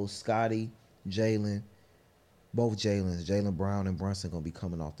Paolo, Scotty, Jalen. Both Jalen Brown and Brunson gonna be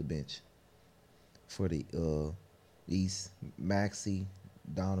coming off the bench for the East. Maxey,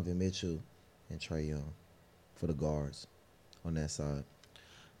 Donovan Mitchell, and Trae Young for the guards on that side.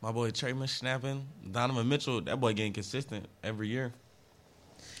 My boy Trae snapping. Donovan Mitchell, that boy getting consistent every year.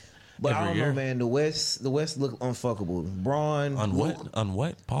 But I don't know, man. The West look unfuckable. Braun on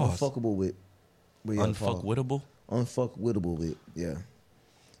what? Pause. Unfuckable with. Unfuckwittable? Unfuckwittable with. Yeah.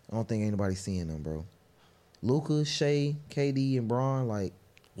 I don't think anybody seeing them, bro. Luka, Shea, KD, and Braun, like.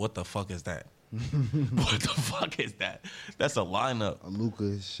 What the fuck is that? What the fuck is that? That's a lineup.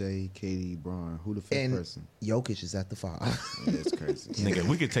 Luka, Shea, KD, Braun. Who the fifth person? Jokic is at the 5. Yeah, that's crazy. Nigga,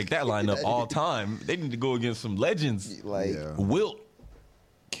 we could take that lineup all time. They need to go against some legends. Like Wilt.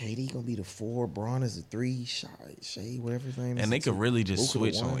 KD gonna be the 4, Braun is the 3, Shea, whatever his name is. And they could really just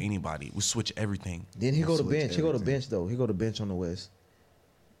switch on anybody. We switch everything. Then he go to bench. He go to bench though. He go to bench on the West.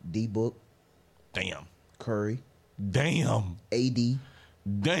 D-Book. Damn. Curry. Damn. AD.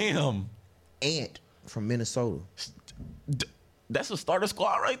 Damn. Ant from Minnesota. That's a starter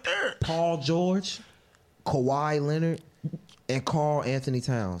squad right there. Paul George. Kawhi Leonard. And Karl Anthony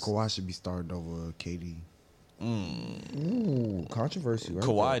Towns. Kawhi should be starting over KD. Ooh, controversy. Right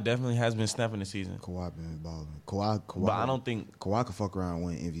Kawhi there. definitely has been snapping this season. Kawhi been balling. Kawhi. But I don't think Kawhi could fuck around and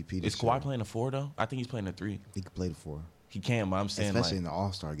win MVP. is Kawhi playing a 4 though. I think he's playing a 3. He could play the 4, He can, but I'm saying especially like in the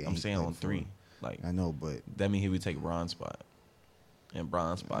All-Star game. I'm he saying could play on the 4. 3. Like I know, but that means he would take Bron's spot, and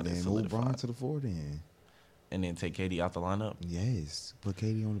Bron's spot is then move solidified. Bron to the 4 then. And then take KD out the lineup. Yes, put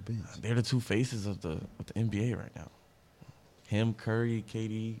KD on the bench. They're the 2 faces of the NBA right now. Him, Curry,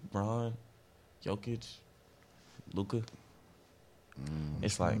 KD, Bron, Jokic, Luka.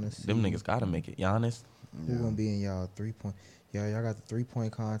 It's like trying to them see. niggas gotta make it. Giannis. Who gonna be in y'all 3-point? Y'all got the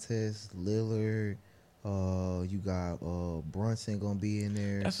 3-point contest. Lillard. You got Brunson gonna be in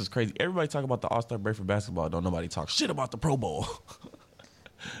there. That's just crazy. Everybody talk about the All-Star break for basketball. Don't nobody talk shit about the Pro Bowl.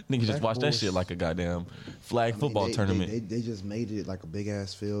 Niggas just watch that shit like a goddamn flag football tournament. They just made it like a big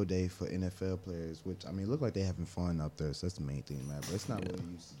ass field day for NFL players, which I mean, look like they having fun up there. So that's the main thing, man. But it's not what it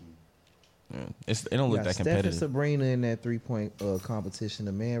used to do. Yeah. It don't You look got that Steph competitive. and Sabrina in that 3-point competition.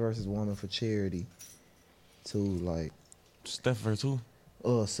 The man versus woman for charity. Too like Steph versus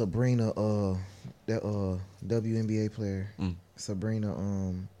Sabrina, that WNBA player. Mm.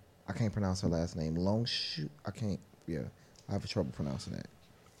 Sabrina, I can't pronounce her last name. Longshoot. I can't. Yeah, I have trouble pronouncing that.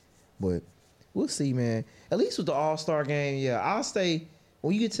 But we'll see, man. At least with the All-Star game, yeah, I'll stay.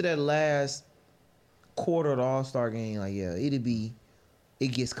 When you get to that last quarter of the All-Star game, like, yeah, it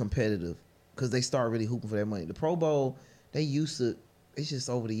gets competitive because they start really hooping for that money. The Pro Bowl, they used to, it's just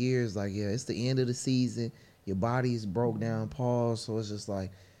over the years, like, yeah, it's the end of the season. Your body is broke down, pause. So it's just like,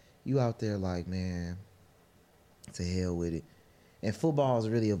 you out there like, man, to hell with it. And football is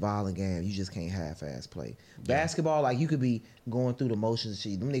really a violent game. You just can't half-ass play. Yeah. Basketball, like, you could be going through the motions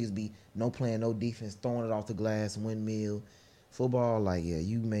and shit. Them niggas be no playing, no defense, throwing it off the glass, windmill. Football, like, yeah,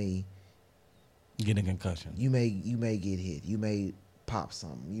 you may Get a concussion. you may get hit. You may pop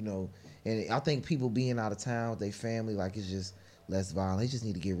something, you know. And I think people being out of town with their family, like, it's just less violent. They just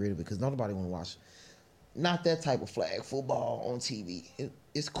need to get rid of it because nobody want to watch not that type of flag football on TV.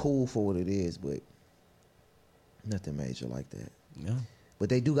 It's cool for what it is, but nothing major like that. Yeah. But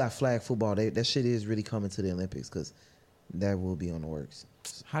they do got flag football. That shit is really coming to the Olympics because that will be on the works.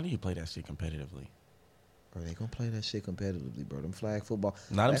 How do you play that shit competitively? Are they gonna play that shit competitively, bro? Them flag football.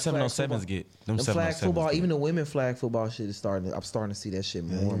 Now them that flag 707s football- get Them flag 707s football. get- Even the women flag football shit is starting. I'm starting to see that shit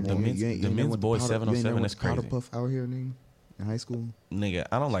more and The more. men's- the men's boys 707, that's Powder crazy. puff out here, nigga, in high school. Nigga,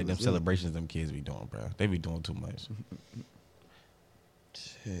 I don't like them Shit was lit. celebrations them kids be doing, bro. They be doing too much.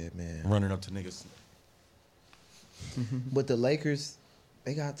 Shit, man. Running up to niggas. But the Lakers,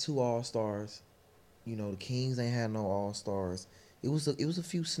 they got 2 All-Stars. You know, the Kings ain't had no All-Stars. It was a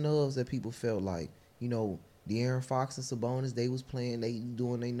few snubs that people felt like, you know, De'Aaron Fox and Sabonis, they was playing, they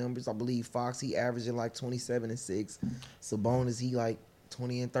doing their numbers. I believe Fox, he averaging like 27 and 6. Sabonis, he like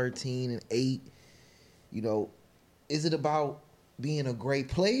 20 and 13 and 8. You know, is it about being a great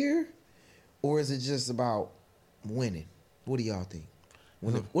player or is it just about winning? What do y'all think?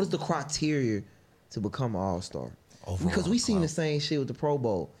 What is the criteria to become an All-Star? Overall Because we seen clout. the same shit with the Pro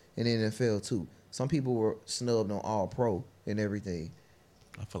Bowl in the NFL too. Some people were snubbed on All-Pro and everything.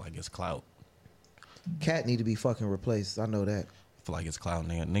 I feel like it's clout. Cat need to be fucking replaced. I know that. I feel like it's clout,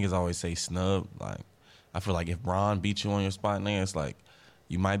 nigga. Niggas always say snub. Like, I feel like if Bron beat you on your spot, nigga, it's like,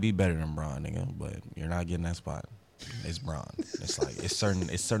 you might be better than Bron, nigga, but you're not getting that spot. It's Bron. It's like, it's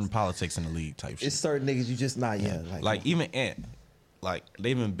certain politics in the league type shit. It's certain niggas you just not Like even Ant, like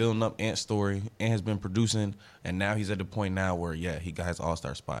they've been building up Ant's story. Ant has been producing, and now he's at the point now where he got his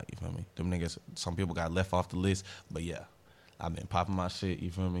All-Star spot. You feel me? Them niggas, some people got left off the list, but yeah, I've been popping my shit. You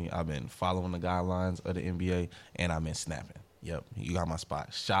feel me? I've been following the guidelines of the NBA, and I've been snapping. Yep, you got my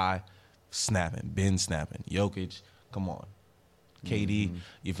spot. Shy, snapping. Ben snapping. Jokic, come on. KD,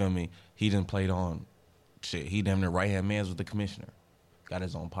 you feel me? He done played on shit. He damn near right-hand mans with the commissioner. Got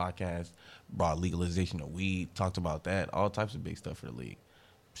his own podcast, brought legalization of weed, talked about that, all types of big stuff for the league.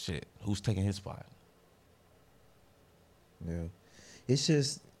 Shit, who's taking his spot? Yeah. It's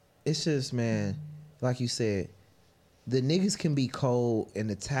just, man, like you said, the niggas can be cold and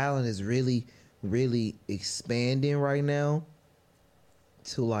the talent is really, really expanding right now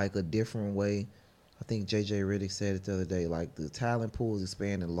to like a different way. I think JJ Redick said it the other day, like the talent pool is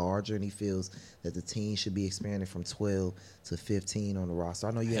expanding larger and he feels that the team should be expanded from 12 to 15 on the roster.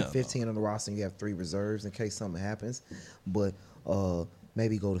 I know you have 15 on the roster and you have 3 reserves in case something happens, but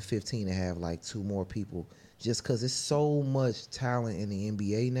maybe go to 15 and have like 2 more people just because there's so much talent in the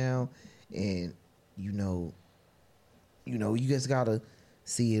NBA now, and you know, you just gotta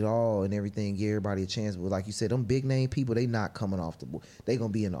see it all and everything, give everybody a chance. But like you said, them big name people, they not coming off the board. They gonna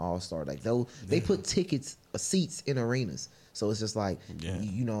be in the All-Star. Like they put seats in arenas. So it's just like,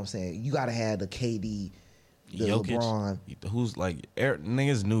 you know what I'm saying? You gotta have the KD, the Jokic, LeBron. Who's like,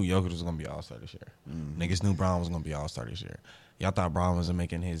 niggas knew Jokic was gonna be All-Star this year. Niggas knew Brown was gonna be All-Star this year. Y'all thought Brown was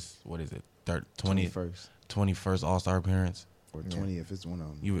making his, 21st All-Star appearance? Or 20th, it's one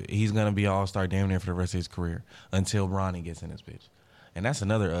of them. He's gonna be All-Star damn near for the rest of his career until Bronny gets in his bitch. And that's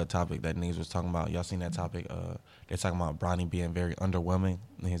another topic that niggas was talking about. Y'all seen that topic? They're talking about Bronny being very underwhelming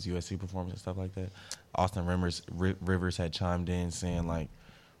in his USC performance and stuff like that. Austin Rivers had chimed in saying like,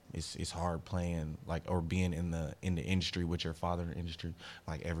 it's hard playing like or being in the industry with your father in the industry.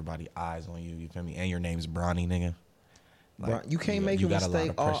 Like everybody eyes on you. You feel me? And your name's Bronny, nigga. Like, you can't make a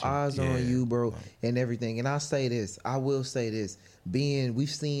mistake. All eyes on you, bro, and everything. And I will say this: we've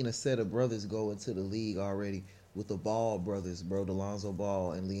seen a set of brothers go into the league already with the Ball brothers, bro, the Lonzo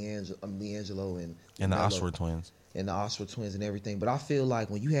Ball and LiAngelo and the Oscar twins. And the Oscar twins and everything. But I feel like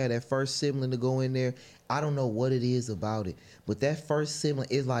when you had that first sibling to go in there, I don't know what it is about it, but that first sibling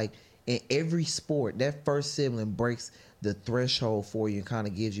is like in every sport, that first sibling breaks the threshold for you and kind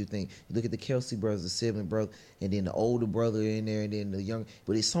of gives you things. You look at the Kelsey brothers, the sibling brother, and then the older brother in there, and then the young.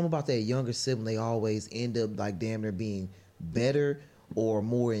 But it's something about that younger sibling. They always end up like damn near being better or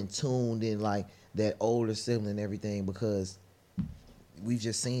more in tune than like that older sibling and everything, because we've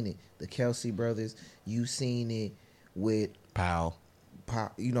just seen it. The Kelsey brothers, you seen it with Powell.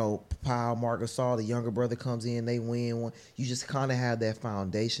 Powell, Marc Gasol, the younger brother comes in, they win one. You just kind of have that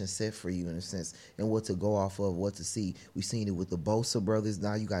foundation set for you in a sense, and what to go off of, what to see. We've seen it with the Bosa brothers.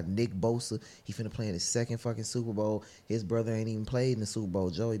 Now you got Nick Bosa. He finna play in his second fucking Super Bowl. His brother ain't even played in the Super Bowl.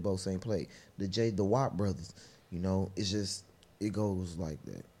 Joey Bosa ain't played. The Watt brothers. It's just, it goes like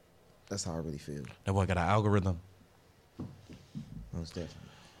that. That's how I really feel. That boy got an algorithm. Most definitely.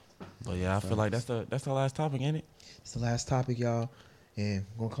 But yeah, I feel like that's the last topic, ain't it? It's the last topic, y'all. And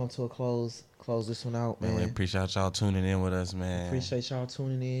we're gonna come to a close this one out, man. We appreciate y'all tuning in with us, man. Appreciate y'all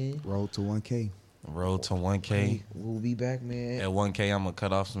tuning in. Road to 1K. Road to 1K. We'll be back, man. At 1K, I'm gonna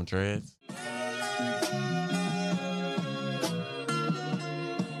cut off some dreads.